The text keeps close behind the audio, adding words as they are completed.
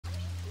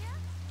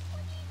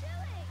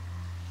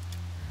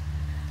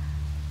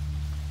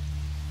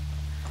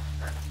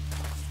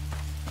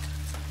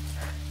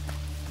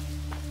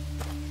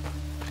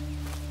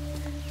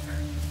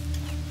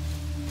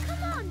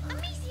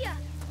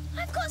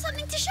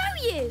show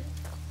you.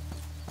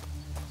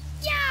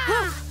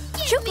 Yeah!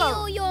 Give me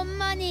all your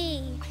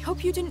money. I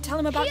hope you didn't tell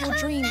him about your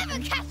dream. He'll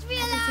never catch me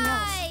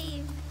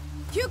alive.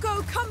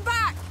 Hugo, come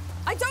back!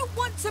 I don't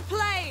want to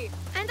play!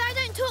 And I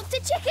don't talk to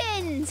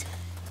chickens.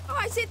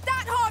 Oh, is it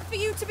that hard for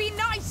you to be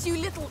nice, you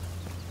little...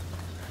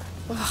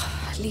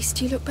 Oh, at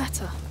least you look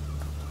better.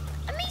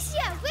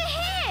 Amicia, we're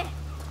here!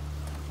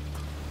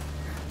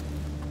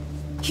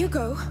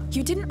 Hugo,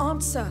 you didn't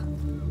answer.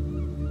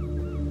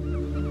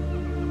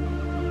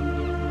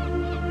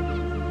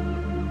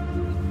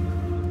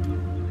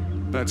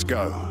 Let's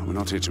go. We're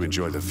not here to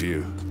enjoy the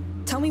view.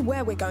 Tell me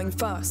where we're going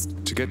first.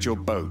 To get your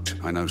boat,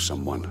 I know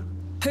someone.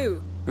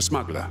 Who? A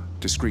smuggler.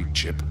 Discreet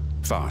chip.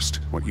 Fast.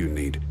 What you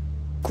need.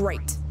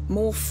 Great.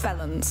 More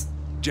felons.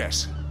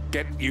 Jess,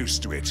 get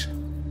used to it.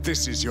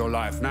 This is your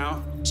life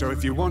now, so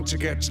if you want to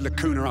get to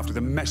Lacuna after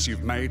the mess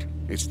you've made,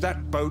 it's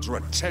that boat or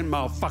a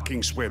 10-mile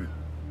fucking swim.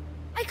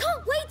 I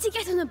can't wait to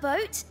get on a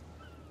boat.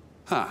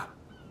 Huh.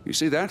 You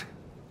see that?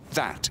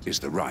 That is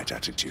the right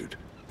attitude.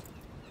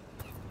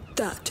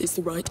 That is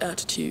the right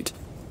attitude.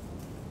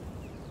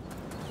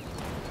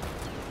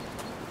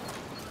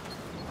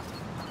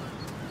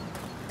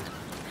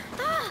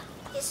 Ah,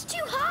 it's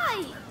too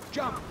high.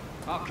 Jump.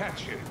 I'll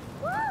catch you.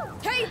 Woo!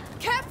 Hey,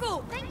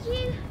 careful! Thank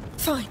you.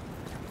 Fine.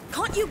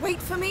 Can't you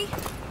wait for me?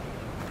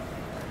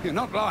 You're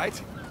not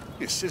light.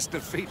 Your sister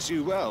feeds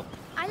you well.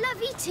 I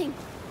love eating.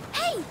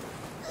 Hey,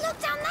 look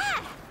down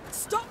there.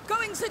 Stop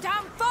going so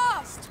damn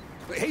fast!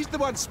 But he's the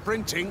one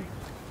sprinting.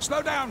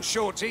 Slow down,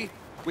 Shorty.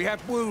 We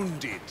have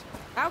wounded.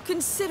 How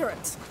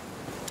considerate.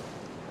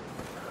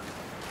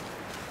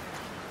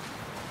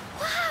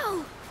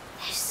 Wow,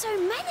 there's so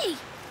many.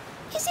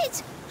 Is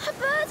it a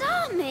bird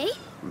army?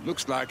 It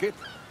looks like it.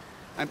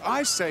 And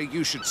I say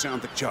you should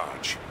sound the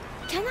charge.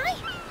 Can I?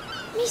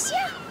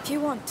 Monsieur? If you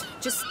want,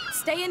 just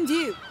stay in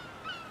view.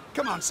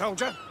 Come on,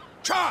 soldier.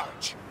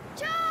 Charge!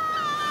 Charge!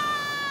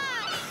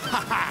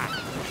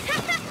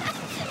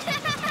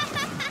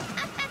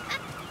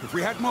 If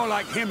we had more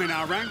like him in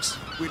our ranks,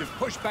 we'd have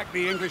pushed back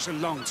the English a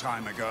long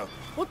time ago.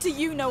 What do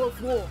you know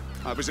of war?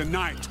 I was a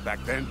knight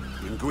back then,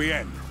 in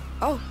Guyenne.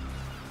 Oh.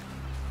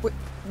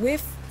 We're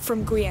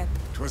from Guyenne.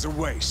 It was a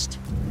waste.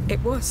 It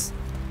was.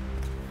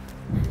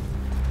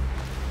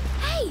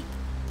 Hey,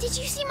 did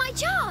you see my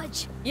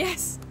charge?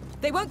 Yes.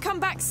 They won't come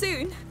back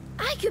soon.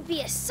 I could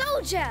be a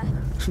soldier.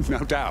 No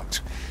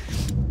doubt.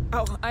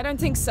 Oh, I don't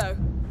think so.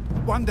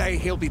 One day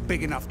he'll be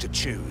big enough to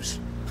choose.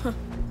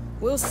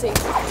 We'll see.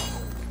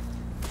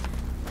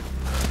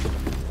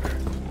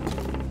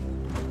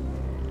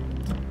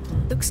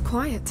 Looks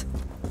quiet.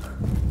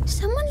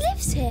 Someone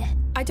lives here.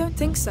 I don't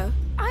think so.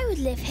 I would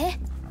live here,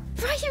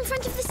 right in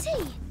front of the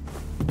sea.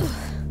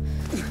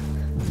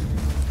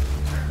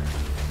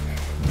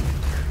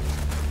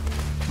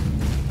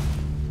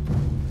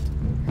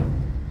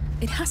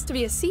 It has to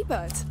be a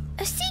seabird.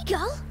 A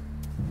seagull?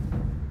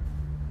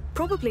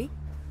 Probably.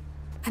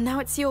 And now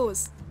it's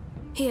yours.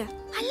 Here.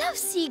 I love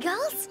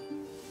seagulls.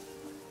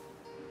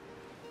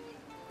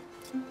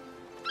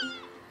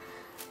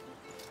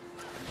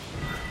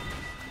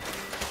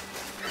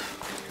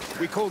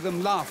 We call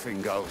them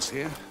laughing gulls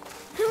here.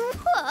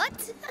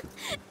 What?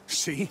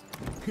 See?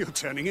 You're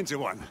turning into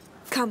one.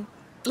 Come,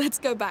 let's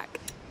go back.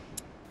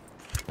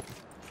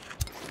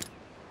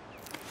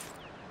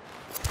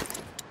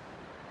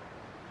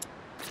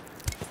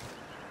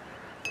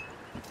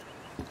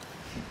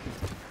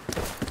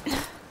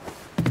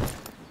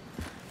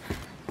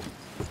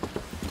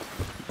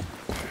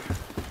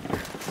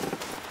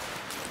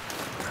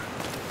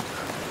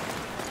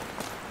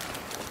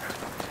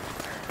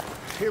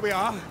 Here we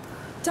are.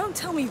 Don't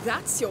tell me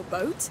that's your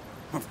boat.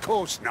 Of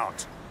course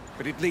not.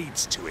 But it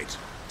leads to it.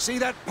 See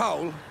that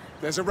pole?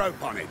 There's a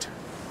rope on it.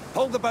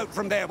 Pull the boat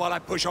from there while I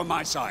push on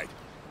my side.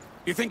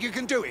 You think you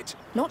can do it?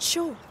 Not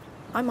sure.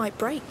 I might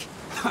break.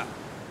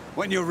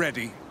 When you're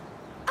ready.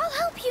 I'll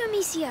help you,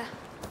 Amicia.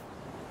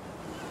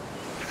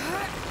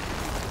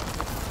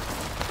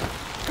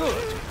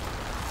 Good.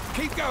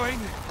 Keep going.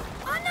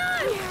 Oh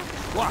no!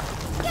 What?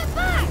 Get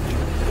back!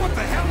 What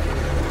the hell?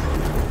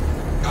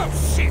 Oh,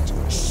 shit!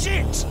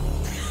 Shit!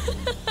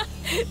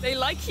 They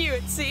like you,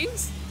 it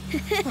seems.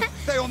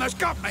 They almost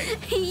got me!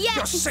 Yes!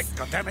 You're sick,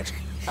 goddammit!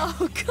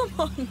 Oh, come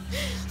on.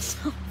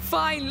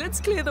 Fine,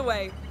 let's clear the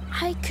way.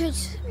 I could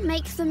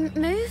make them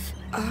move?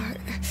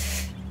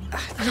 Last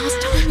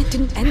time it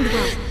didn't end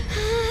well.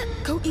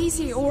 Go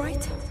easy, all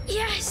right?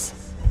 Yes.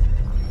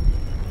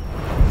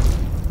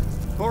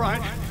 All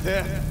right,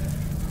 they're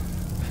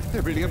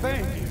really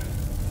obeying you.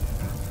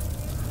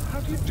 How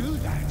do you do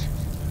that?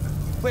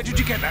 Where did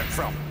you get that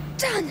from?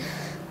 Done.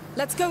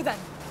 Let's go then.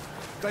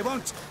 They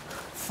won't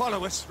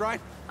follow us, right?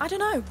 I don't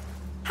know.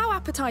 How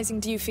appetizing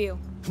do you feel?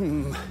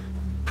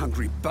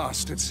 Hungry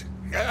bastards.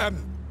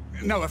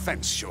 No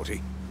offense,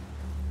 Shorty.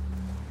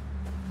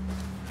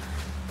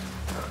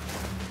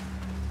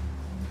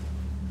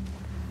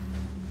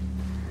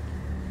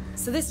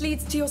 So this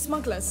leads to your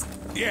smugglers?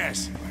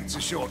 Yes, it's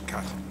a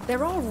shortcut.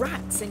 There are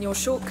rats in your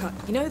shortcut,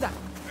 you know that?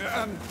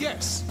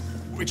 Yes.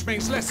 Which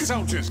means less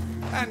soldiers.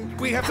 And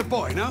we have the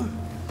boy, no?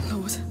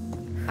 Lord,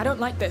 I don't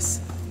like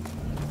this.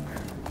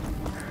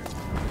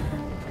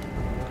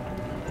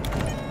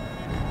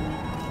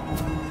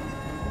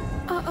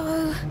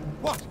 Uh-oh.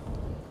 What?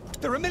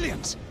 There are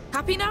millions.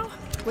 Happy now?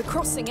 We're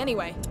crossing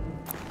anyway.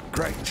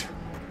 Great.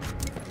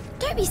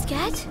 Don't be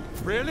scared.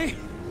 Really?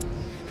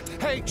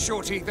 Hey,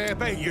 Shorty, they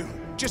obey you.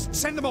 Just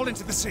send them all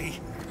into the sea.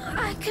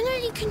 I can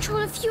only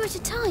control a few at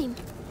a time.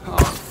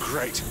 Oh,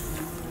 great.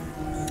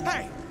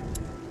 Hey!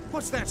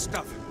 What's that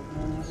stuff?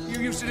 You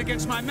used it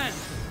against my men.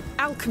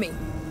 Alchemy.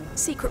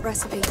 Secret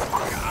recipe.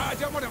 I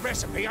don't want a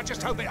recipe, I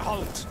just hope it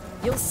holds.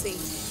 You'll see.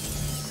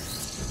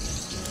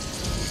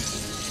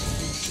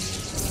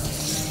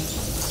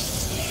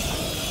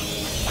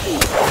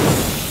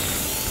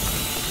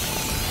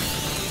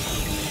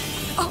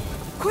 Oh,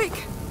 quick!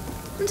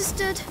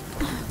 Understood.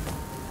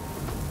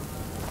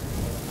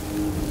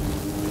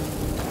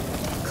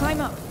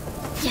 Climb up.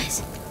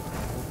 Yes.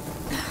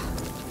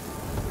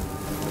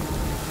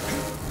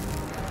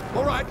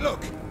 All right,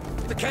 look.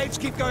 The caves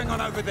keep going on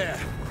over there.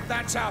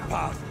 That's our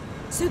path.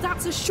 So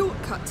that's a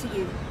shortcut to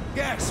you?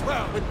 Yes,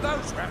 well, with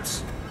those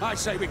reps, I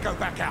say we go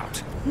back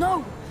out.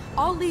 No!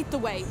 I'll lead the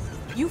way.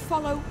 You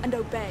follow and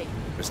obey.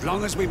 As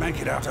long as we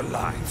make it out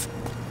alive.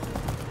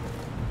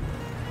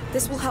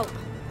 This will help.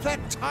 That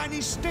tiny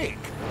stick.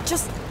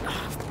 Just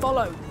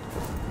follow.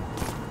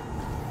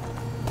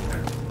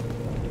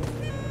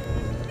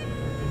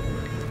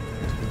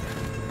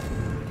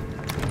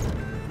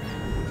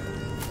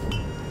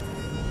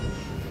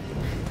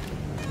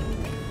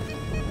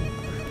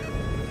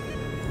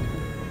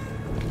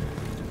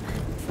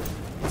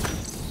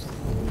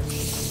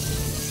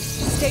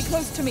 Stay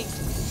close to me.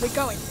 We're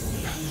going.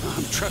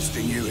 I'm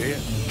trusting you here.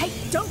 Hey,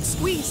 don't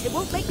squeeze. It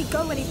won't make me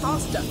go any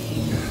faster.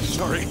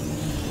 Sorry.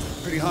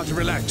 Pretty hard to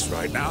relax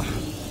right now.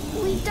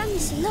 We've done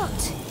this a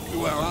lot.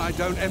 Well, I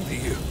don't envy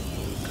you.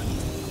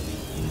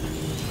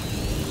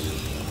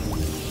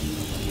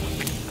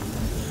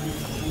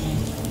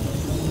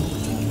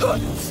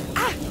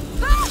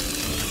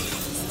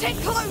 Stay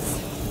close!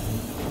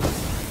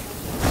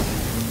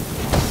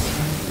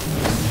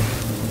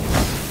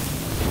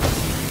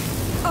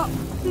 Up,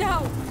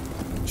 now!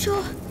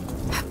 Sure.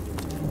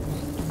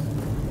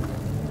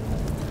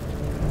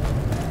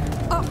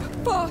 Up,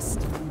 fast!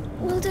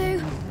 Will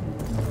do.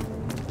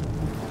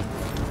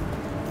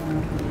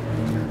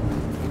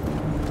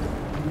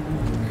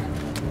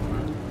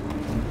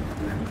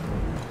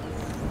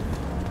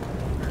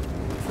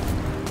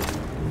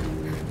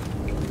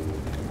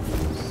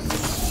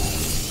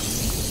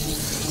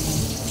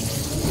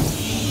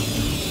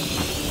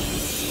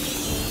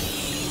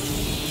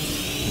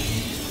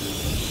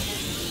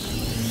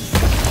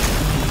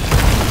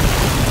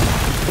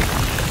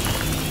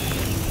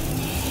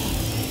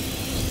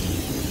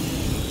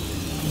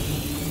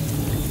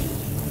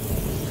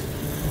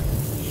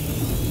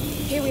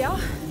 Here we are.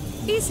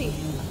 Easy.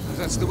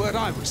 That's the word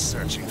I was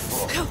searching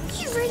for.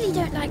 You really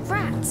don't like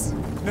rats.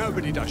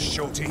 Nobody does,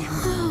 Shorty.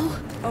 Oh,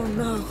 Oh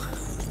no.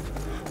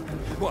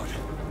 What?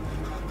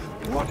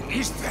 What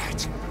is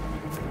that?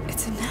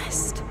 It's a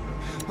nest.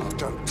 Oh,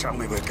 don't tell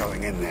me we're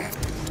going in there.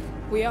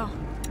 We are.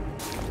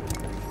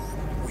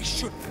 We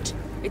shouldn't.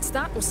 It's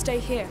that or stay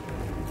here.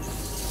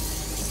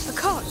 A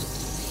cart.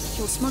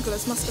 Your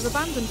smugglers must have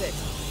abandoned it.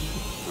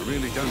 I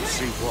really don't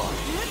see why.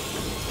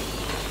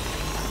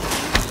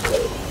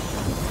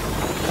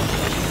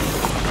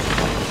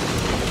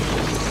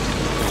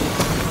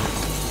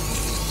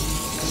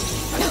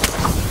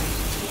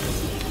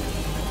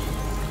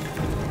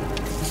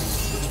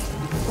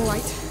 All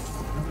right.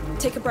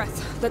 Take a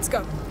breath. Let's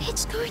go.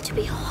 it's going to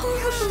be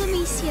horrible,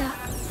 Amicia.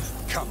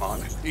 Come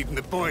on, even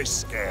the boy's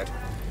scared.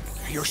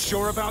 You're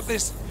sure about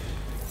this?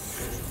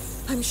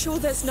 I'm sure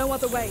there's no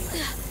other way.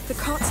 The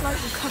cart's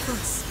light will cover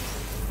us.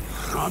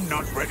 I'm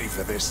not ready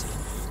for this.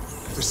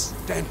 The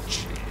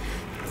stench.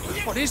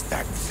 What is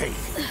that thing?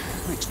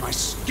 Makes my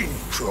skin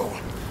crawl.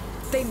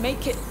 They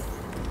make it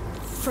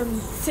from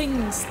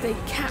things they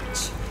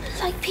catch.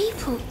 Like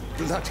people.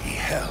 Bloody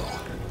hell.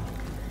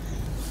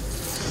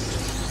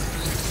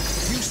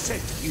 You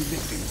said you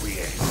lived in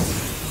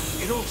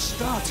Requiem. It all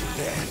started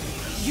there.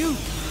 You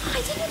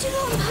I didn't do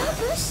it on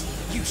purpose.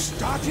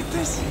 started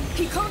this?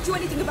 He can't do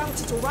anything about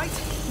it, all right?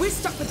 We're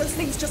stuck with those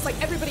things just like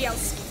everybody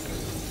else.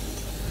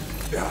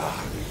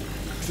 Ah,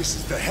 this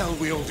is the hell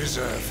we all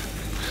deserve.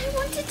 I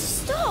wanted to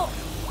stop.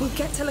 We'll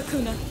get to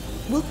Lacuna.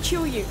 We'll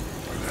cure you.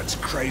 That's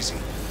crazy.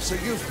 So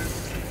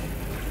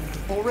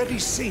you've already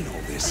seen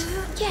all this?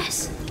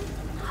 Yes.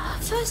 Our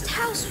first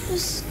house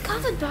was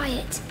covered by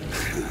it.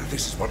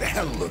 This is what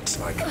hell looks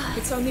like.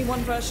 It's only one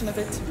version of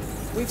it.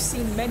 We've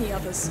seen many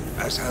others.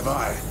 As have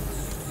I.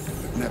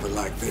 But never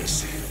like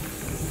this.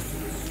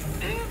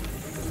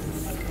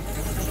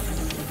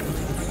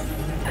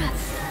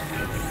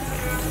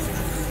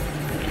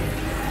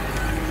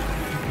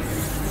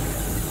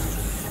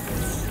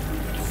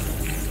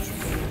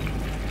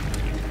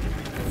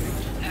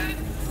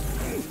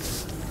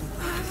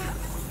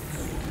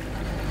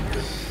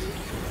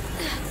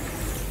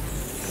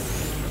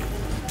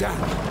 Damn.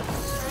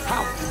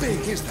 How big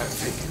is that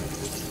thing?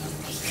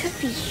 It could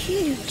be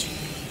huge.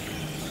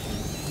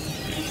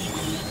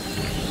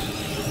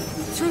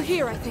 Through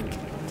here, I think.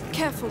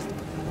 Careful.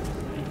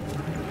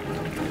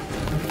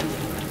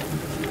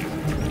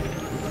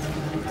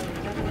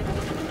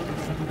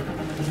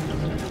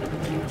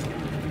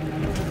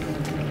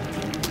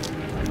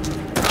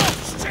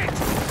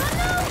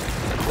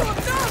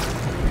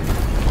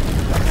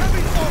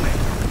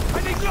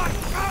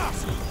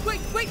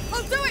 Wait,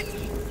 I'll do it!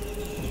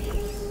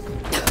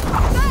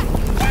 There!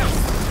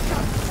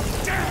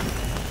 Yes! Damn!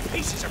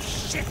 Pieces of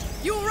shit!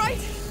 You alright?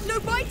 No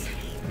bite?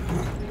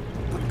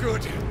 I'm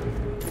good.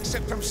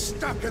 Except I'm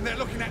stuck and they're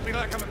looking at me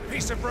like I'm a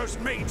piece of roast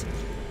meat.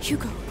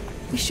 Hugo,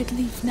 we should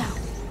leave now.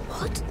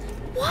 What?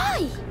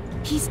 Why?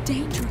 He's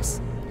dangerous.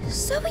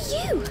 So are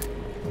you.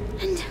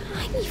 And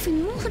I'm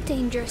even more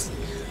dangerous.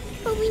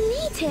 But we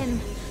need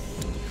him.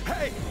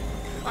 Hey!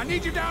 I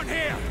need you down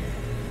here!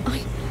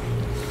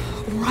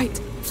 Right,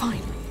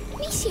 fine.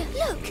 Misha,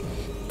 look!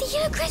 The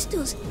yellow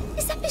crystals!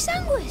 It's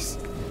Episanguis!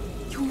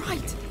 You're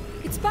right.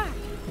 It's back.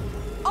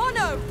 Oh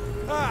no!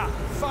 Ah,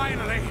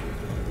 finally!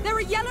 There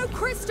are yellow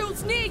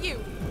crystals near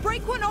you!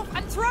 Break one off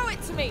and throw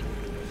it to me!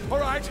 All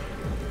right.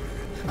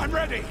 I'm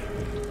ready.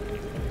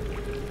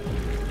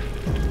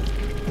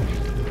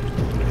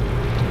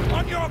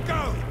 On your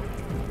go!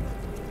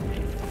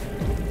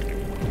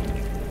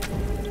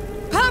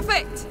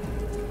 Perfect!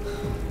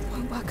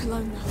 Won't work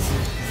alone though.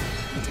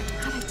 Need to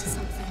add it to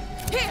something.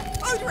 Here,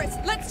 Odorous,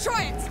 let's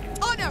try it!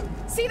 Oh no!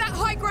 See that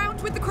high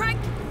ground with the crank?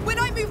 When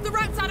I move the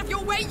rats out of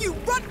your way, you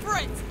run for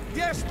it!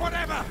 Yes,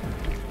 whatever!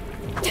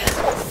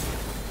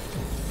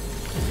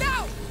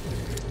 Now!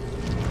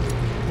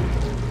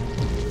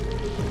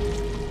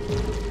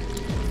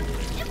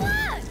 It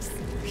works!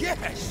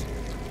 Yes!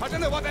 I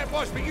don't know what that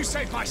was, but you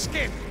saved my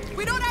skin.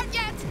 We're not out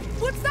yet!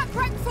 What's that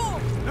crank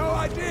for? No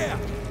idea.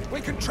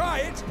 We can try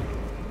it.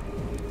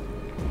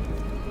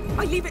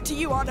 I leave it to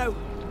you, Arno.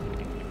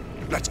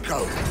 Let's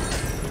go.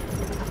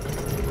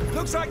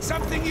 Looks like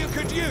something you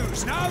could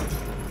use, no?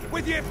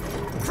 With your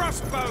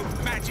crossbow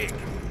magic.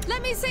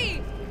 Let me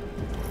see!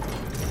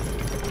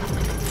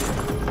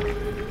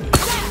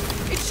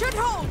 There! It should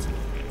hold!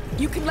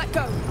 You can let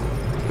go.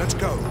 Let's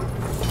go.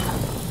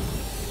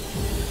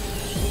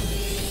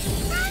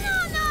 Run,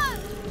 Arno!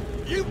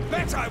 You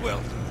bet I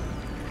will.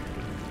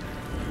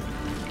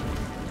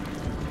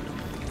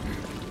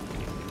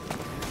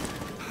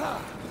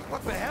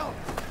 What the hell?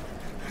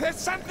 There's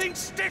something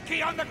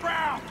sticky on the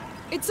ground!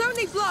 It's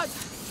only blood.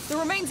 The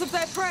remains of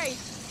their prey.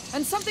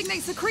 And something they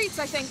secrete,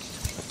 I think.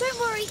 Don't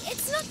worry,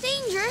 it's not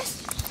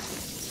dangerous.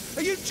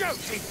 Are you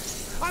joking?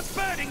 I'm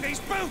burning these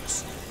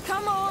boots!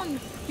 Come on!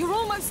 You're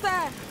almost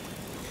there!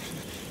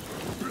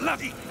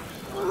 Bloody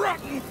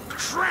rotten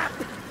crap!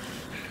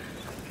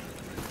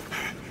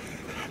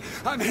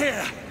 I'm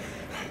here!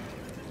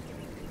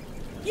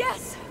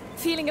 Yes!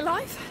 Feeling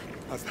alive?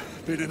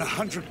 I've been in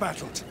 100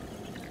 battles.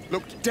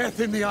 Looked death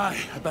in the eye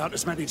about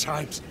as many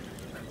times.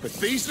 But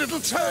these little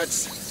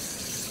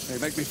turds, they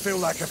make me feel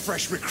like a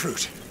fresh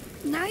recruit.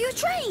 Now you're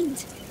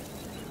trained.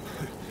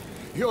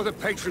 You're the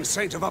patron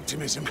saint of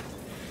optimism.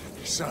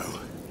 So,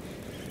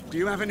 do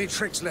you have any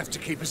tricks left to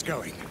keep us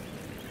going?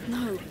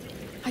 No.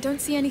 I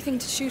don't see anything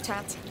to shoot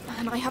at.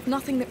 And I have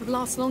nothing that would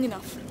last long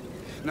enough.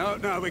 No,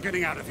 we're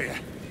getting out of here.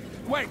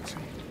 Wait!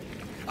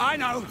 I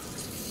know!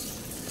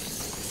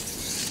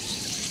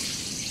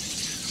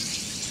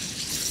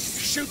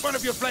 Shoot one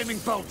of your flaming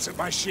bolts at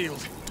my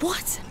shield.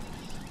 What?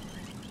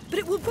 But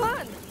it will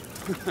burn!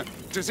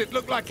 Does it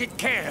look like it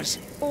cares?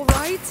 All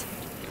right.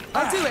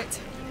 I'll do it.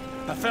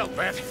 I felt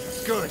that.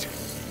 Good.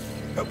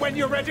 But when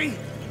you're ready,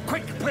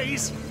 quick,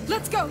 please.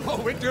 Let's go!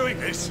 Oh, we're doing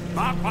this.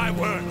 Mark my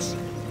words.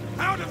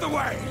 Out of the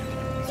way!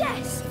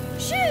 Yes,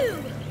 shoo!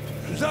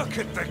 Look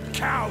at the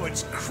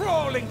cowards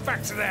crawling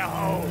back to their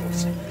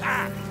holes.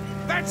 Ah,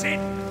 that's it.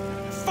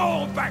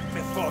 Fall back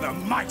before the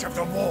might of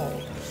the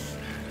wall.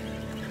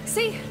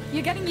 See?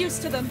 You're getting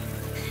used to them.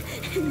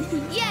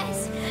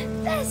 Yes,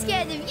 they're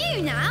scared of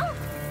you now.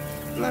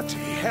 Bloody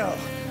hell.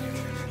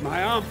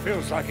 My arm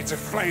feels like it's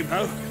aflame,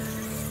 though.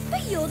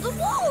 But you're the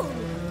wall.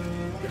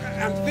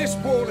 And this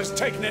wall has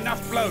taken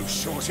enough blows,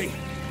 Shorty.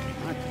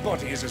 My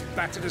body is as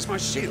battered as my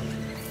shield.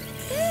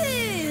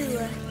 Ooh.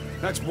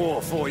 That's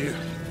war for you.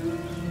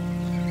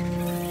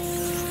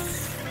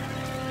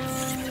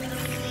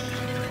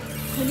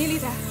 We're nearly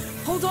there.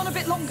 Hold on a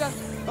bit longer.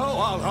 Oh,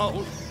 I'll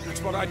hold.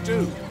 That's what I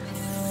do.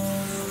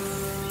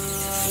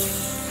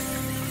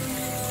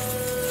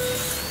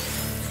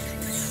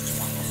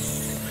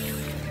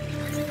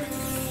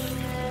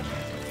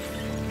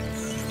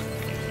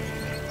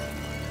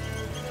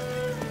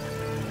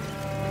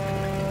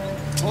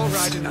 All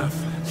right, enough.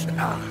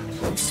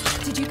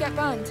 Did you get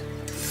burned?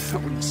 I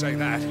wouldn't say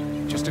that.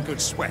 Just a good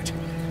sweat.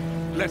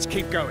 Let's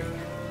keep going.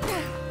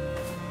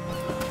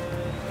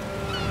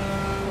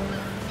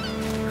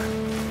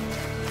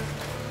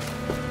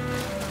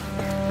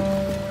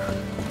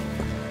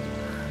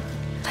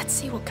 Let's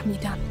see what can be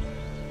done.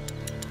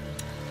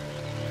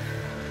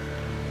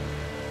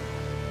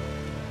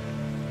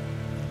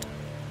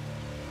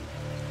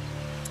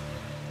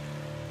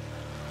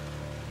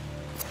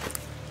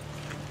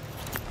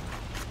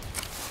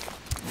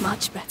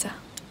 Much better.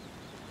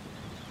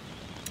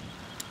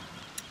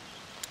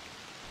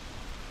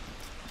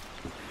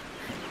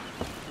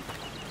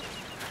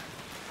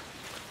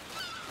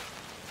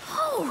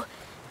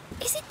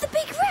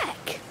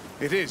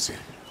 It is.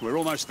 We're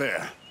almost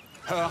there.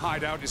 Her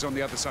hideout is on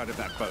the other side of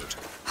that boat.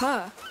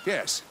 Her?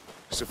 Yes,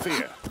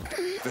 Sophia,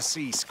 the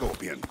sea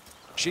scorpion.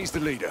 She's the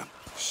leader.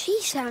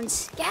 She sounds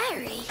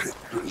scary.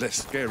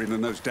 Less scary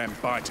than those damn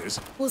biters.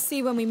 We'll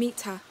see when we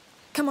meet her.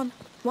 Come on,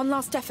 one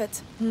last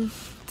effort.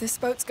 This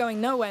boat's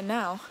going nowhere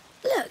now.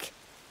 Look,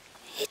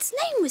 its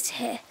name was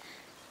here.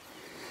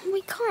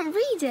 We can't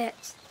read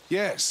it.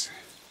 Yes,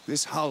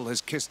 this hull has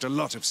kissed a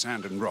lot of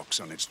sand and rocks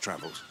on its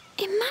travels.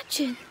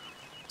 Imagine,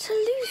 to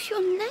lose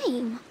your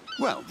name.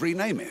 Well,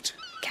 rename it.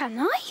 Can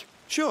I?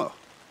 Sure.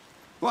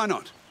 Why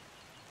not?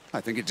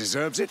 I think it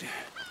deserves it.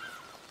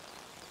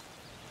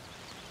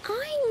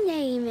 I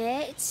name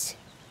it...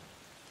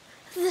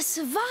 The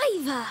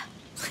Survivor.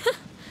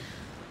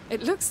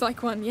 It looks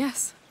like one,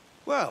 yes.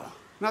 Well,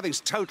 nothing's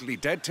totally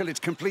dead till it's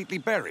completely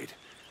buried.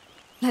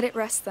 Let it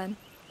rest then.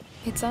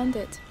 It's earned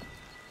it.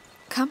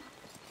 Come.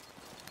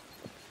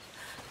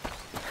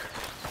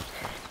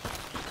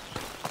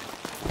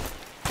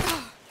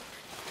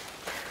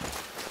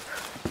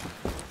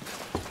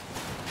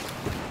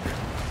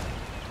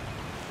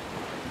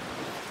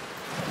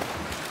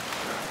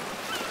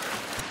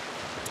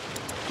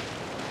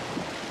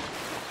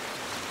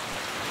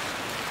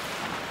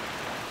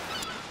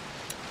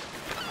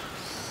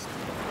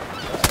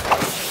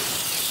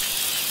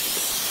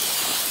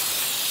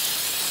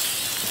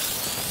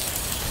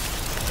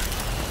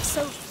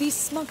 So, these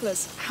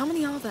smugglers, how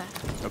many are there?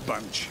 A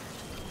bunch.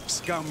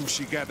 Scum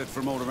she gathered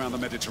from all around the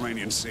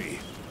Mediterranean Sea.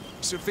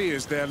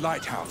 Sophia's their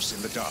lighthouse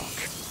in the dark.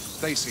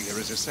 They see her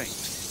as a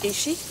saint. Is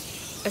she?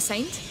 A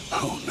saint?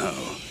 Oh,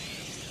 no.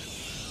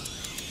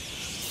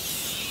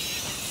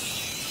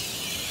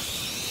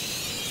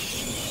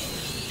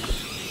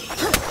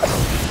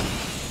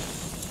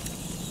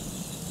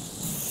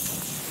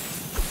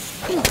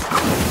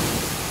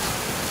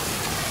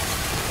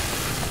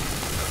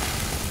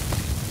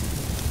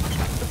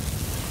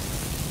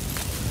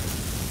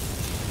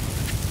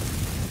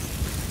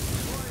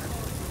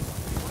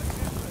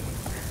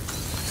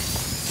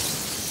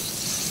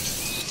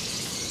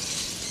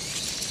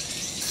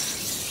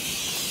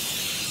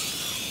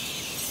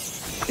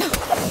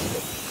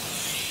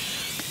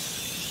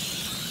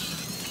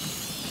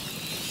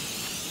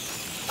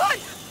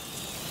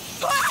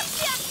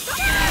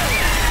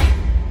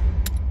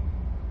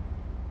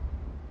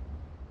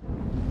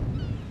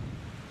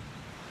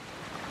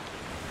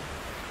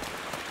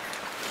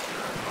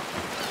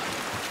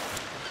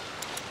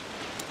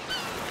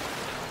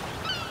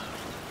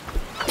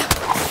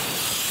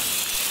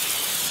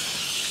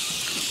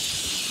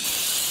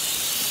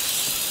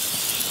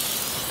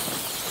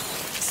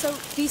 So,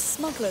 these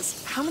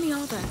smugglers, how many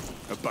are there?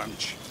 A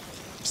bunch.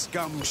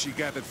 Scum she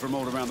gathered from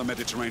all around the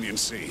Mediterranean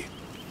Sea.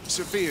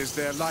 Sophia's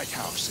their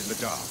lighthouse in the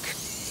dark.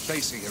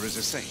 They see her as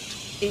a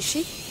saint. Is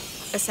she?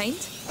 A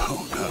saint?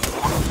 Oh,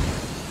 no.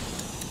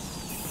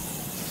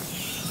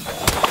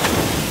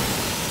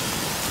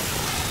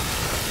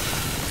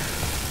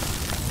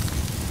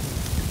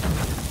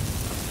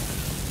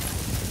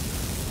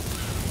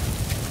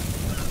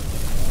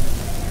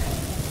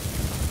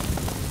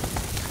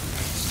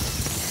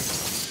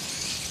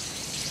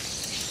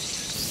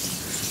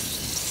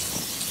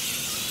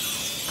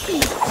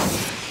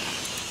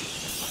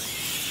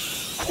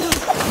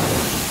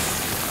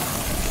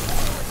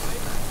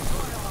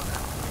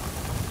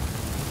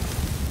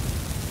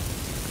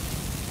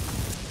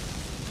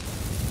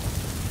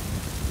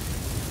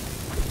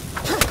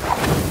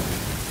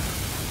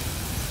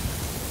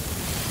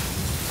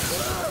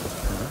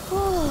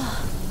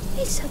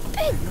 It's a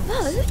big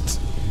boat.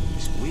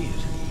 It's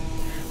weird.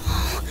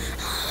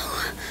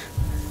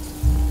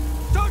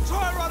 Don't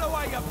try and run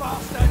away, you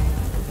bastard!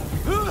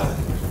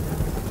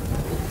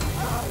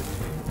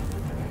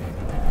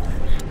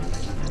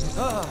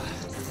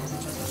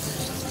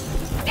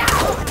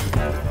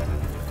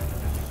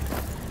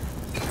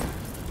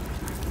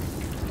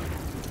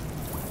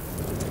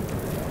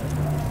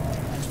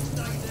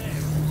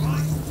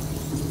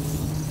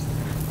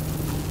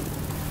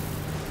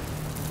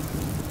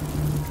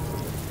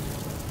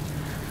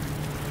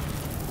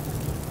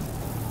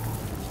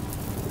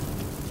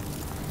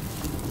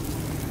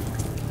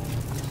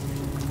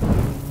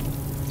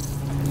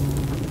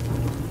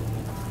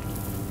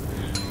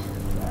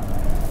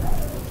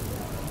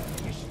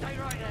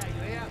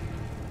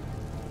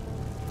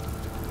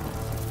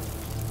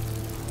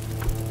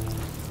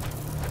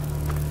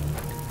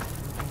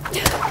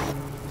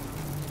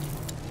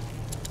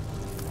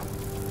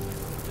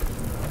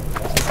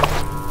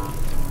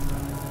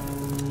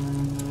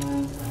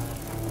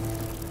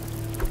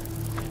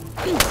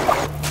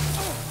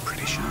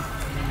 Pretty sure.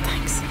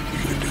 Thanks. You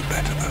can do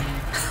better, though.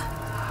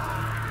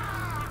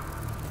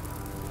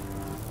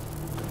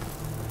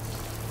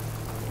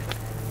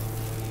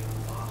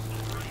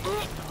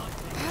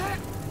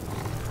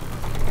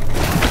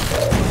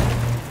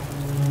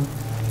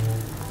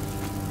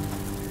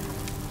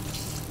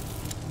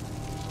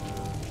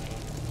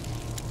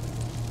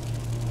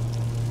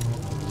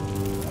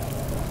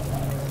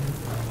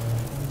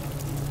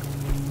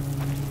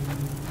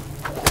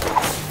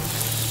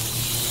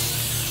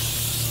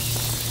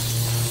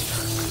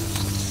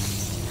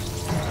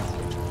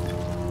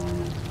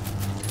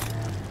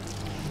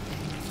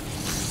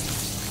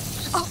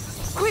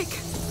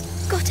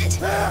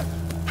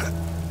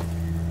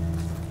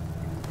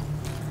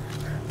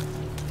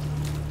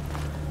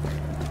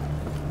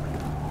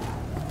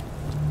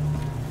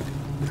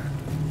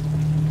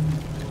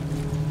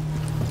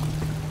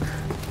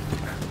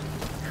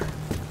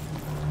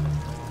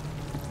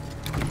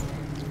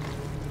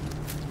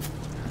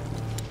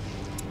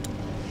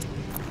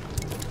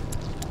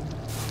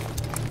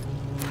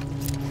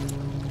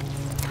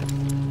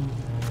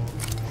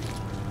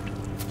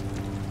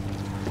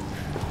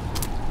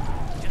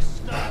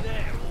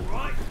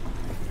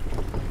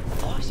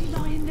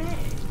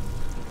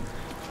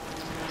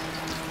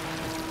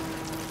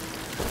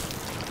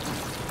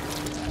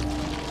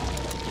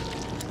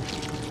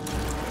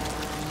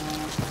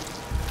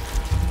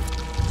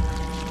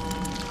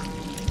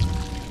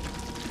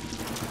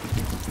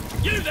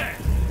 You there!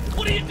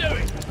 What are you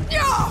doing?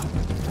 Yeah!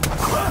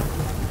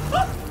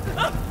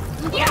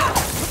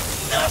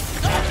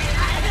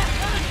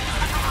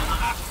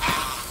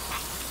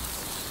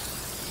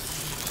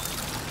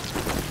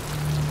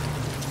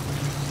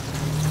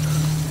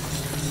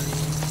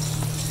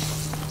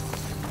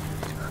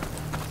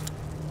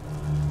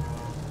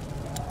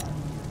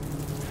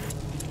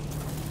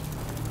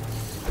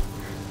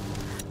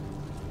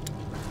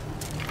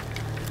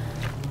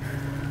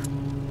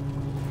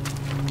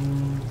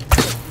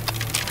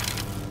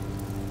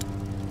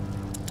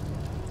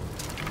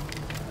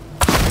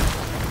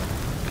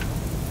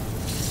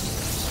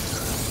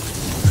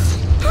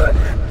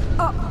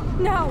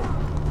 Now!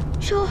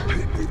 Sure. We're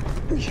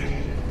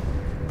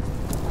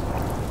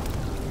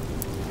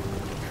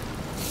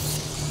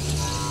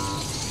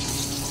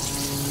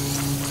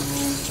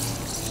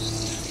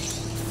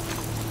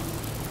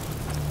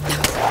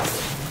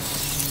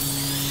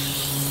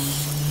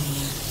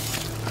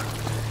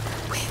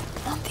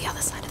on the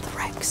other side of the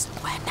wrecks.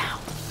 Where now?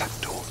 That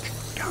torch,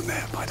 down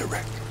there by the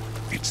wreck.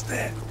 It's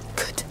there.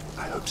 Good.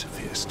 I hope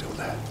Sophia's still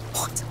there.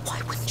 What?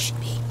 Why wouldn't she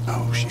be?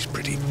 Oh, she's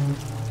pretty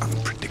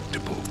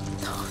unpredictable.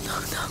 No.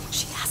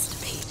 She has to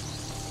be.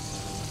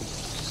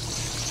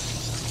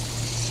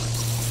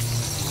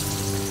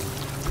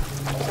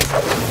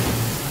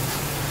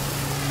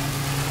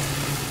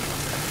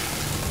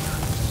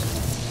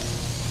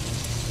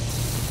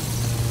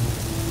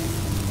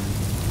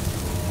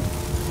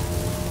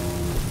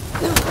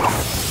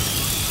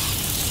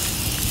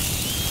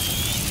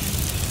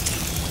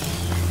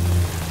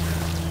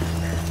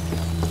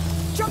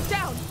 Jump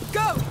down!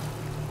 Go!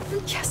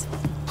 Yes.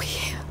 We're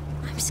here.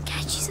 I'm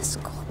scared she's a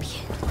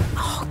scorpion.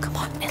 Oh, come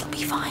on. It'll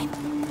be fine.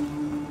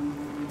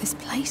 This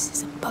place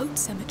is a boat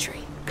cemetery.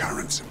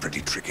 Currents are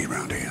pretty tricky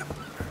round here.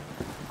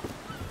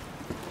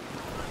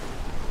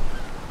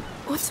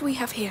 What do we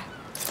have here?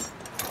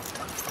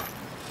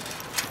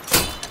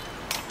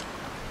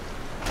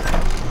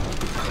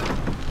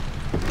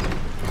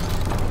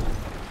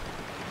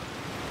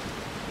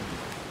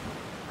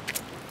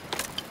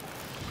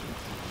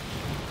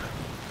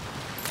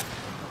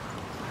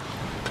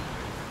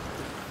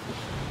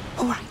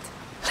 All right,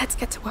 let's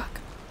get to work.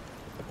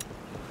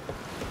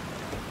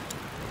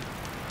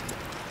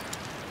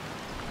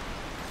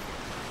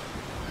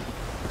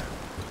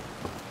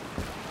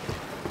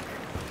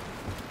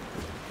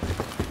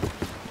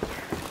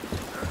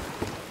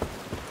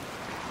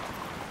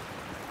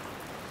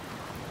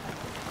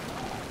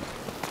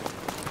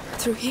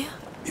 Through here?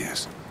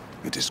 Yes,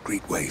 a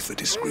discreet way for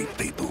discreet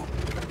people.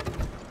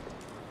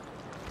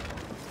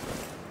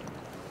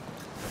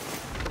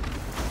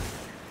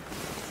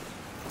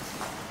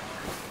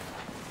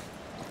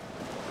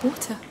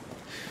 Water.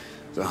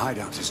 The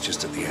hideout is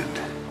just at the end.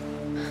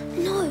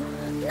 No.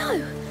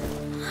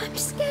 I'm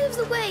scared of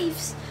the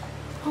waves.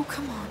 Oh,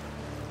 come on.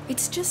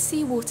 It's just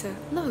seawater.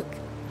 Look.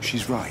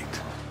 She's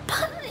right.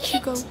 But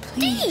Hugo, it's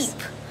please.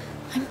 deep.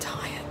 I'm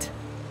tired.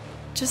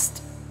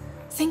 Just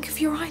think of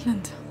your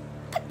island.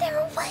 But there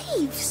are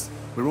waves.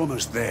 We're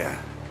almost there.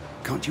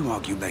 Can't you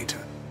argue later?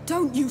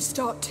 Don't you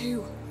start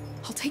too.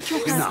 I'll take your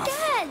hand. Enough.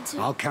 Scared.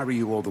 I'll carry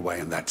you all the way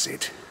and that's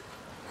it.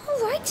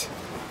 All right.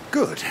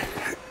 Good.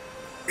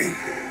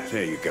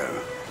 There you go.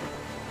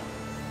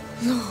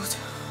 Lord.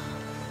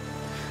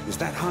 Is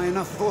that high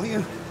enough for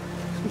you?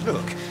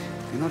 Look,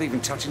 you're not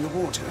even touching the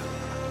water.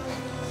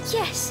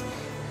 Yes.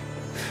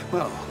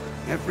 Well,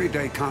 every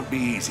day can't be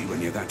easy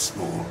when you're that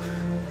small.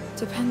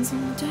 Depends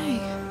on the day.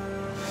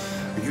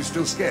 Are you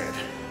still scared?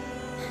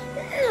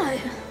 No.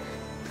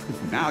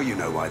 Now you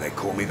know why they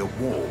call me the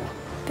Wall.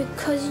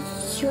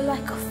 Because you're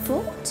like a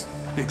fort?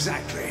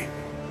 Exactly.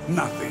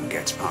 Nothing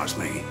gets past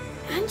me.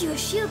 And your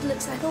shield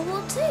looks like a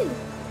wall too.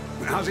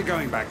 How's it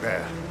going back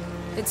there?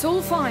 It's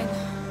all fine.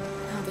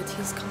 Now that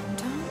he's calmed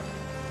down.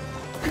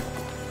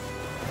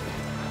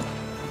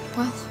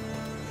 Well,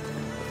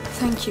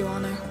 thank you,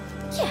 Arno.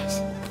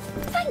 Yes.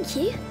 Thank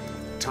you.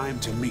 Time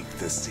to meet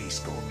the sea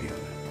scorpion.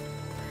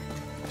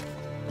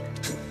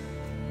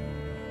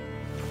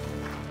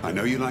 I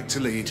know you like to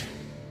lead,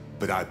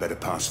 but I'd better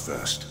pass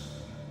first.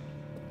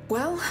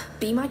 Well,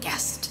 be my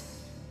guest.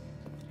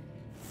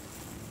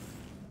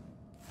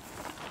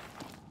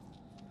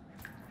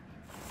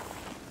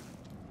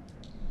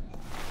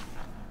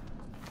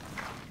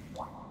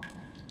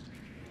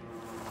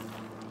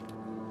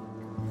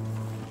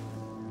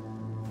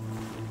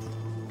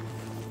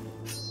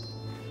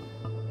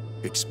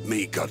 It's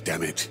me,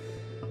 goddammit.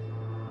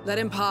 Let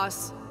him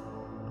pass.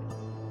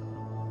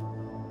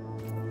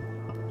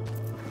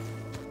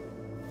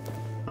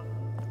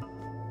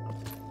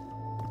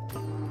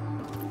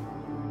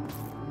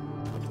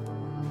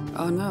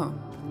 Oh no.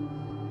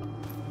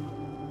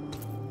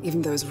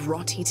 Even those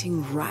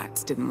rot-eating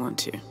rats didn't want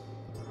to.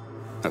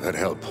 I've had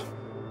help.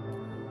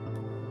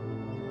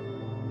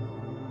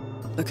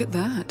 Look at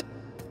that.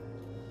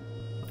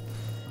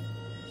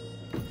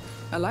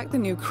 I like the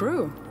new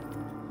crew.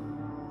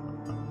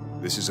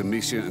 This is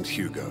Amicia and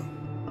Hugo.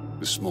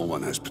 The small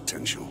one has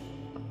potential.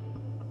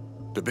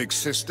 The big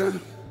sister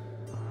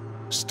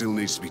still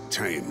needs to be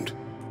tamed.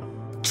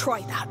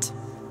 Try that.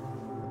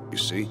 You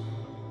see?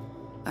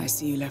 I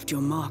see you left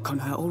your mark on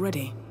her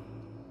already.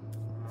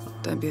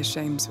 Don't be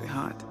ashamed,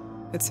 sweetheart.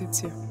 It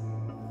suits you.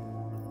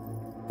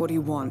 What do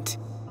you want?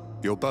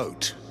 Your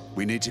boat.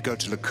 We need to go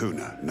to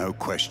Lacuna. No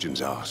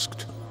questions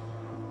asked.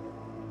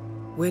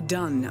 We're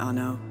done,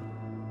 Arno.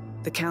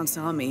 The Count's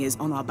army is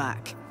on our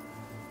back.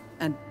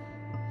 And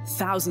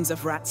thousands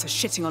of rats are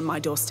shitting on my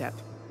doorstep.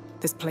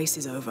 This place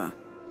is over.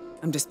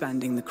 I'm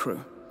disbanding the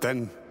crew.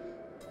 Then,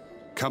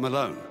 come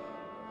alone.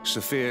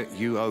 Sophia,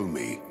 you owe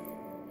me.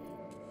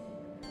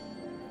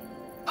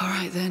 All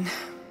right, then.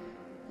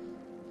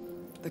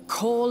 The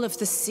call of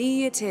the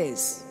sea it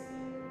is.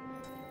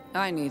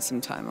 I need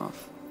some time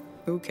off.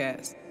 Who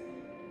cares?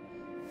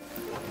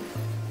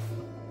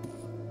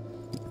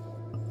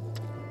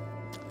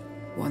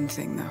 One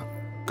thing, though.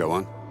 Go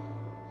on.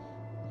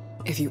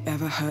 If you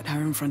ever hurt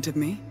her in front of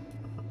me,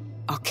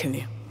 I'll kill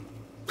you.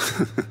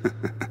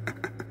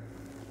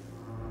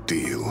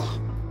 Deal.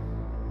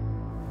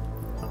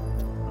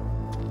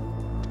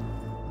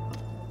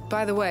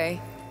 By the way,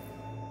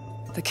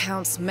 the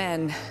Count's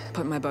men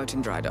put my boat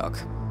in dry dock.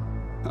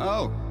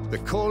 Oh, the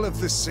call of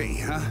the sea,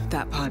 huh?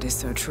 That part is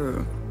so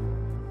true.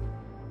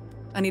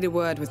 I need a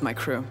word with my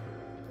crew.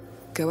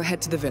 Go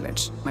ahead to the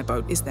village. My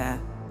boat is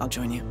there. I'll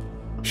join you.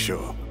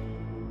 Sure.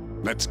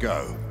 Let's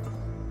go.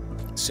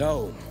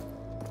 So,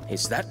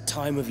 it's that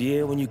time of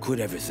year when you quit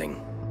everything.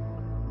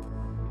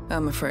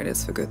 I'm afraid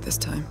it's for good this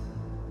time.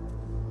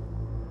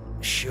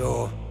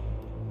 Sure.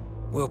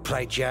 We'll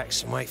play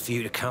jacks and wait for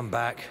you to come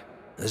back,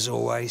 as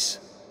always.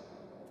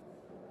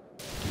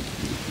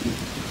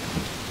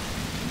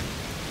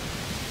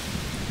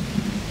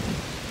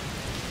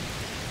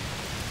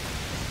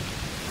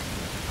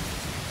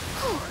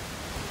 Oh,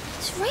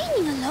 it's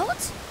raining a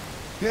lot.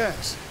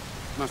 Yes.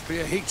 Must be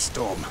a heat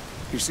storm.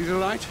 You see the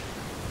light?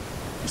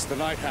 It's the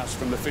lighthouse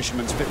from the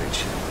fisherman's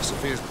village.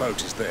 Sophia's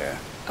boat is there.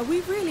 Are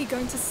we really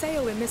going to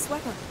sail in this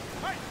weather?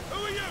 Hey,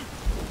 who are you?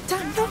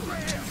 Damn them!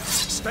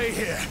 Stay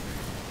here.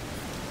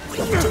 What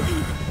are you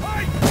doing?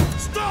 Hey,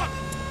 stop!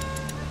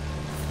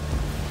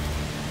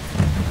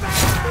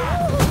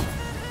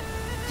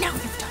 Now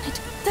you've done it.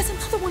 There's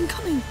another one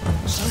coming.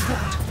 So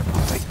what?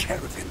 I'll take care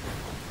of him.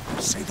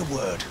 Say the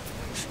word.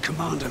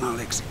 Command and I'll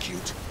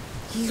execute.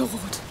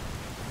 Lord.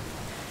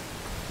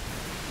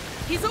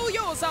 He's all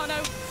yours,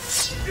 Arno.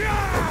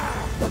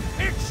 Yeah!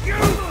 It's you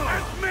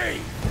and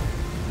me!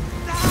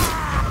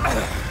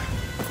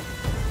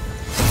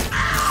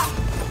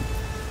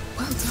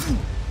 Well done.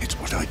 It's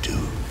what I do.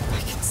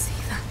 I can see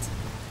that.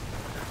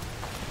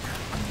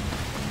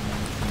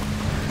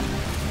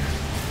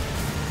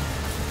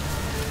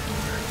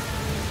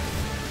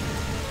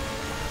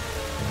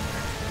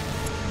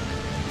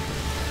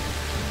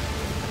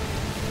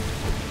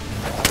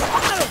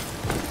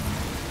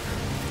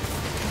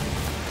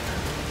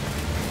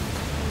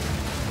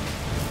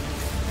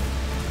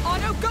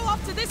 Arno, go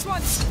up to this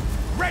one.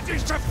 Ready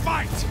to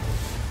fight!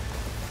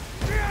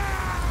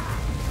 Yeah!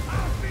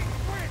 I'll be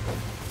quick!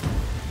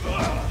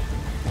 Ugh.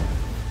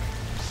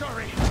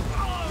 Sorry,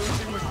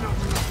 losing was not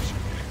an option.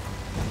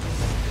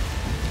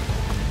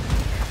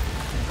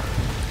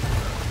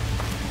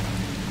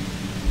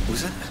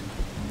 Was that?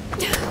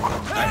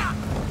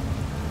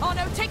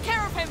 Arno, take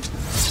care of him.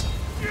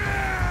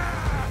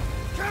 Yeah!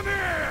 Come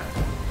here!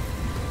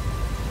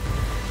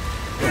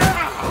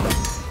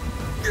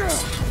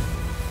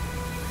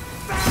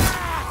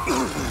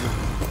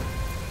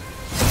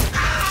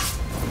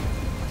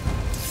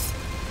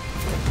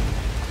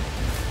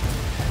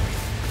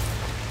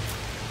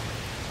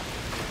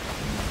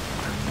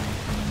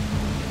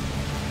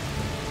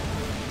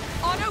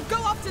 Arno, go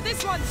up to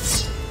this one.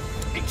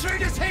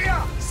 Intruders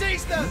here!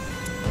 Seize them!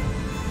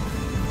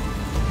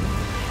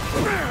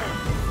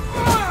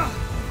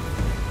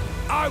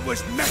 I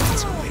was meant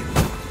to win!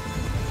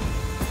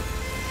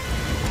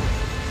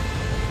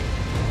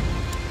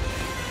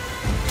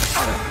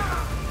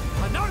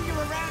 I know you're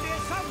around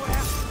here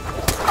somewhere!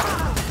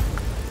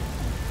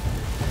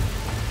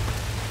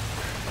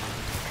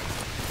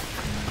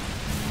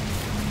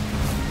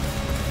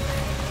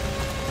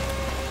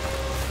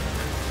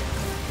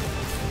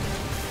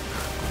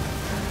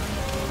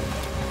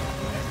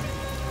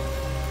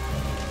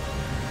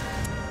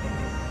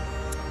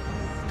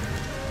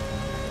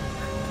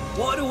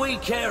 Why do we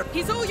care?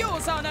 He's all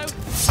yours, Arno.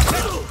 Let's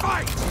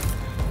fight!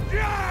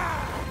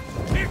 Yeah!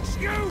 It's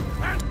you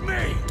and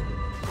me!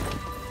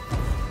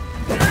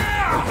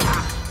 Yeah!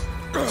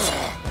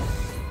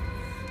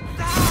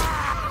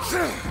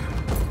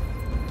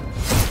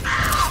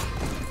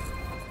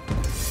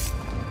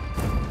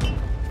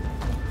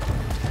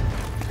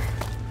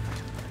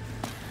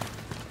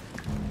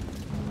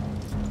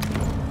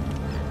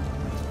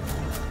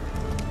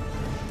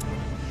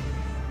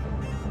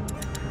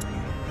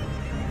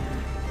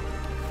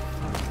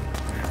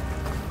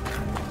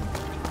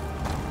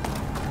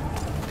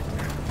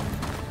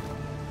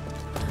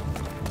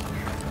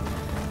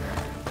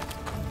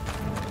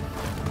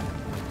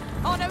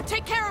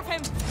 take care of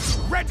him!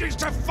 Ready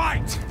to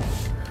fight!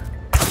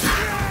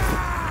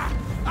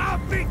 I'll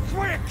be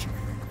quick!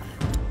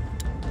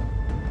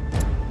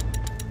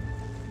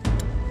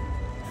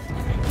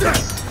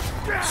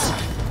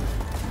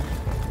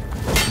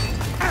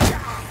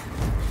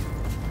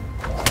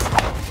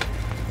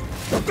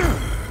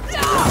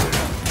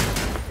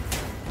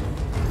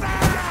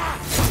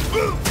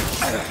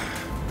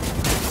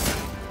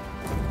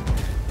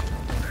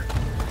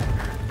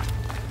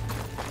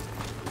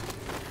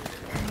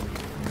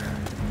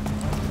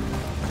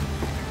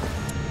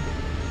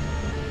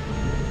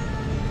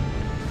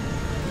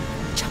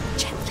 Jump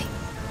gently.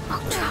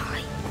 I'll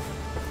try.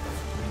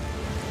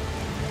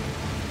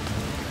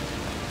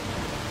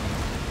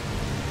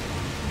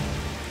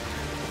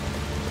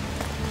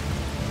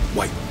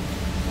 Wait!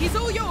 He's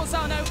all yours,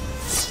 Arno!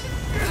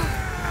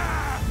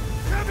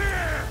 Come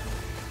here!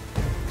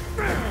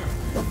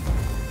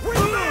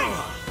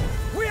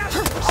 We have...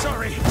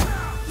 Sorry.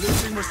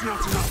 Losing was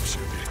not an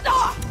option.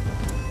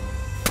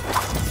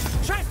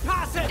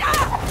 Trespassing!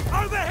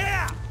 Over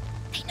here!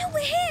 They know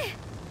we're here.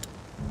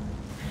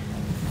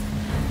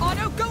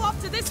 Arno, go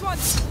after this one!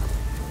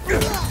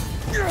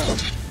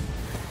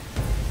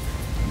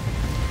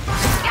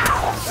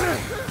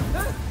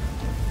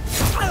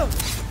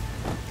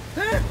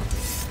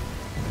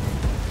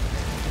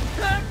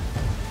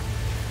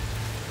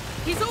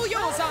 He's all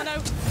yours,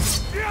 Arno!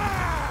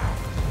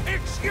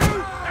 It's you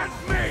and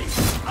me!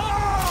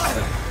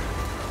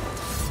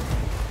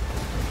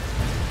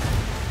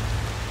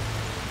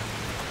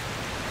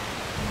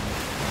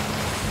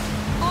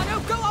 Arno,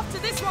 go after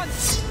this one!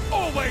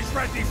 Always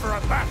ready for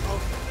a battle!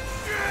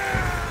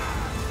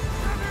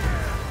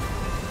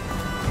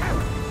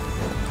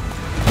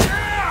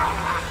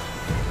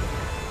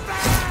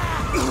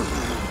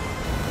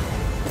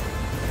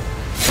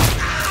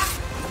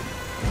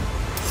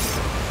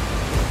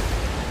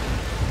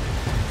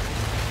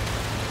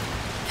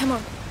 Come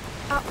on.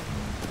 Up.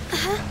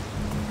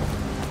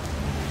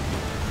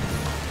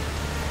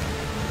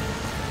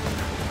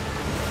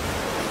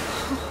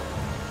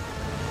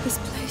 This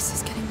place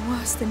is getting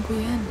worse than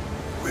Requiem.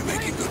 We're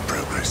making good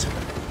progress.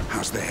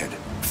 How's the head?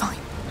 Fine.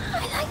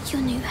 I like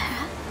your new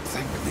hair.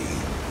 Thank me.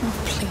 Oh,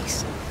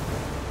 please.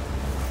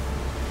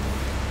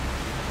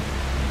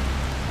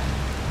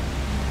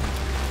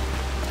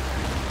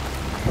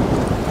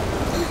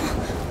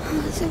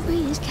 Oh, the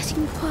rain is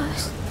getting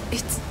worse.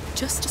 It's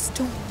just a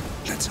storm.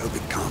 Let's hope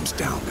it calms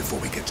down before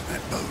we get to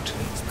that boat.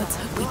 Let's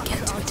hope we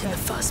get to it in the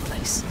first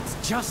place. It's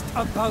just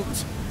a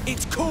boat.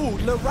 It's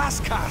called La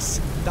Rascas.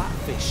 That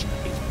fish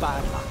is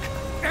bad luck.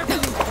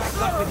 Everything's bad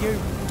luck with you.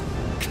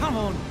 Come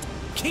on,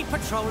 keep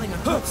patrolling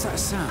and what's that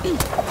sound?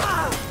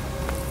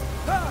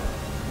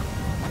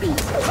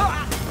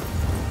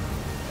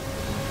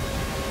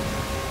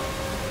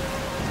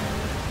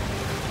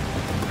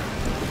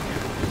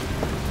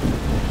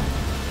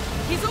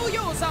 He's all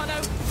yours,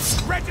 Arno!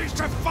 Ready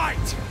to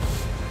fight!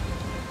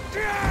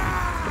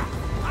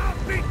 I'll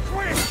be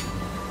quick!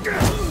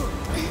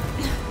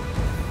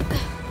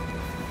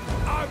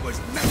 I was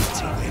meant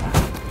to win.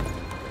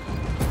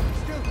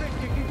 Still think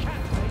you can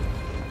catch me?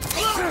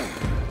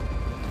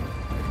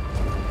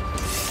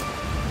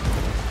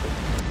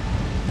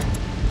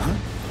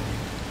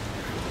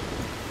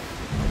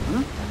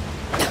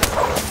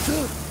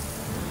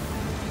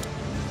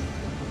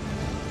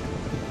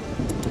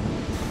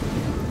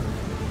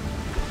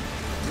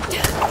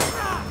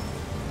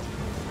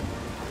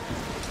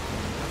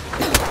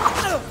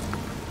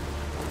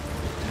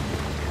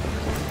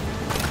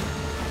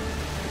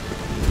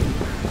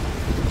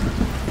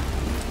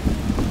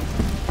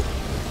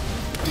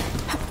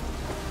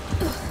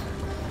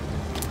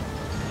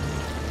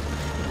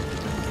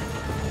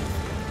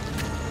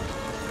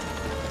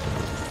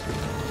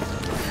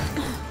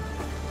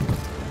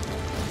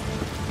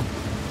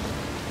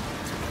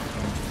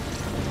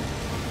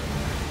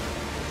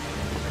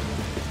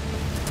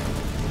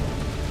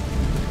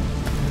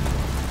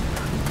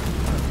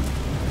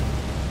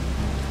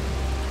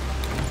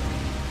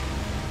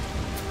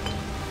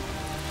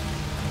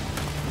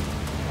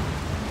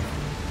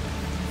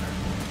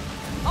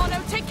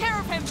 Arno, take care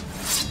of him!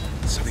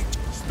 Something.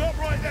 Stop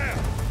right there!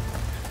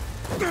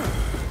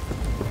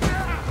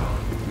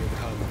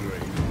 Hungry.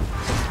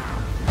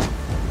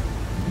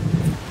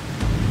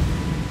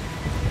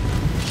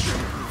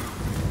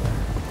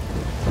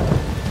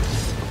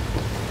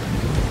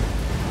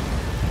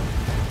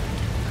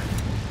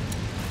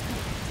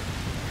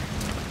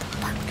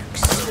 That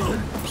looks so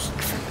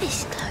big from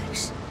this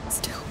close.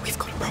 Still, we've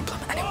got a problem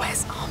and it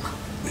wears armor.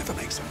 Never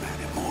makes a man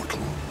immortal.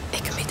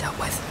 It can be dealt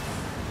with.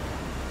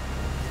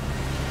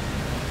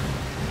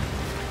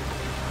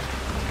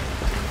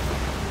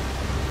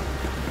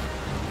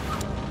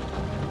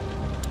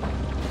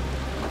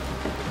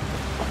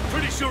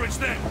 Pretty sure it's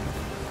them.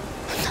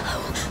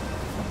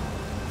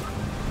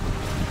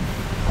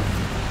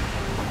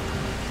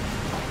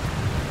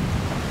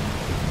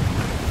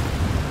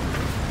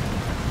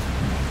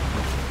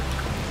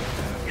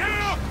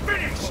 You're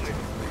finished!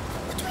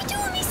 What do we do,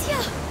 Amicia?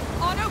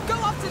 Arno, go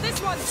after this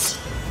one!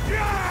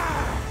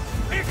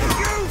 It's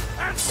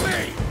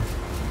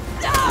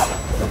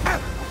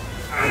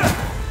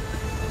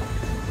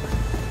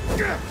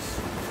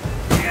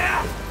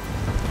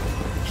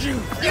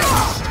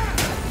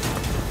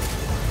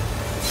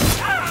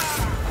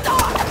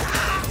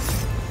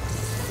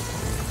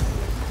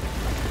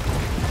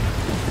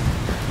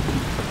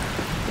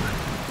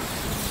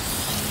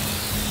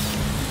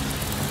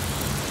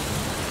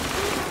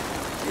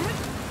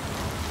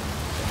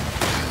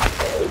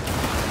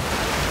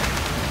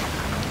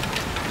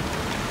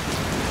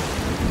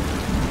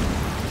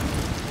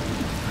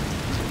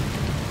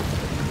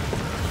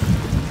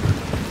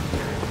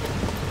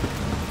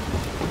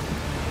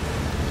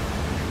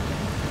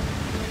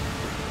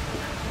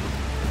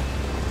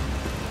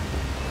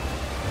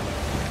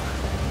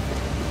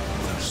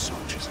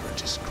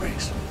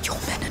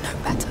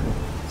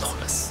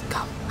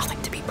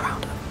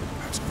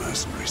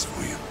mercenaries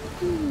for you.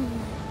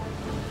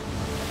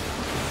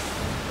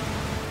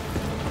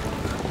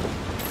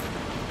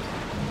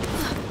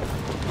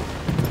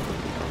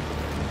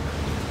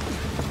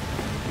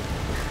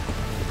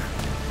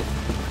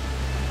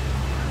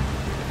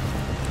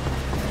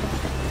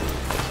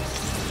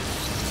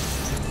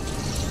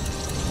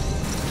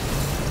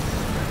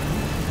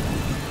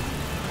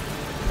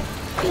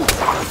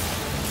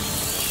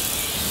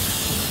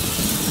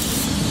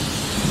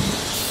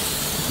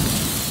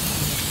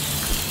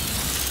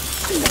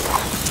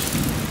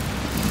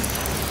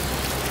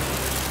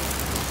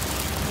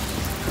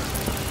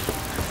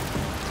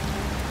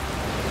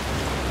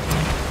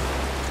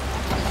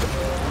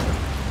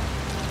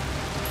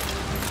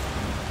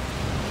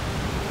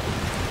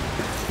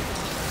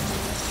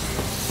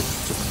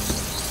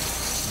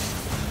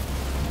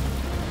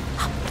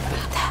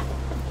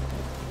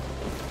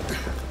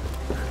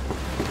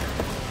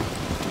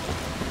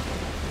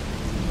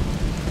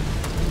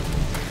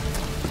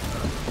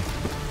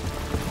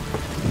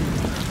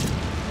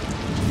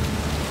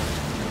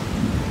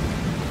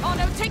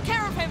 Take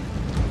care of him!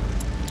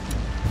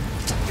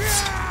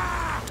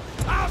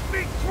 I'll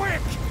be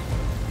quick!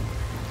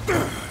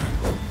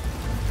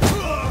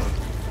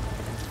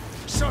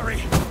 Sorry,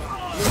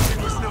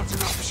 losing was not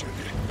an option.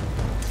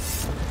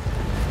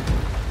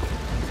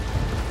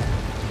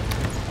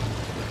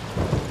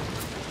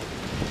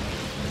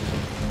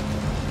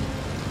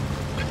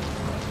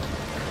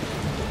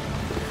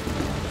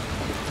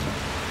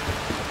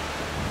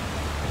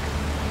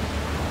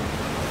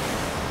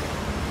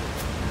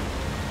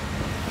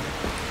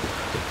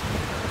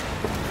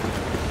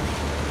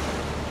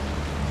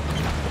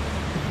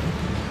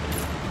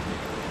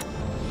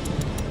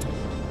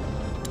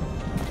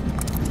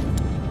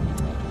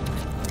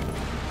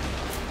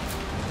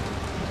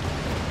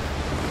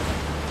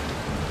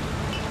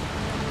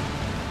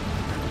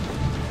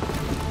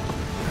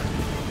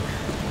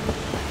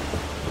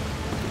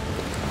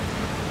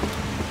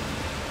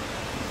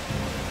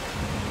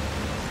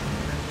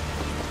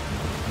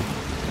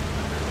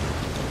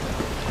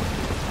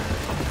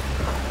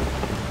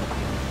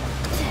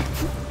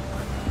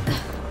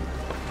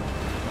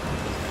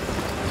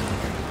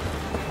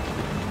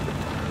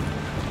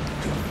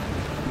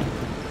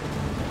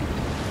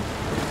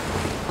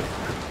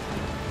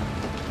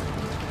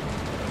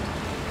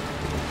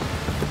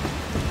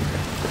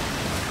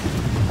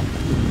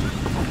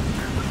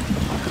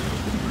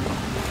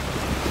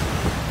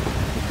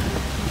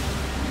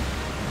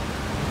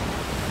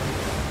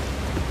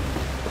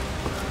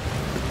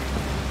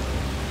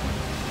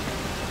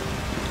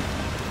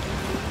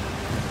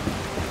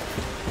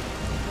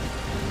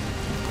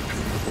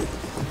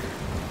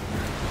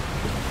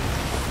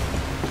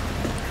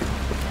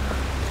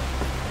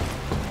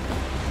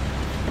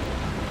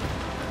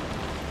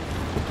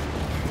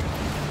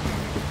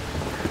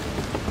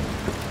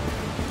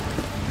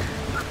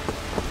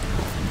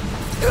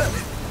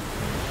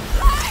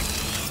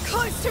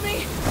 Close to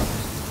me!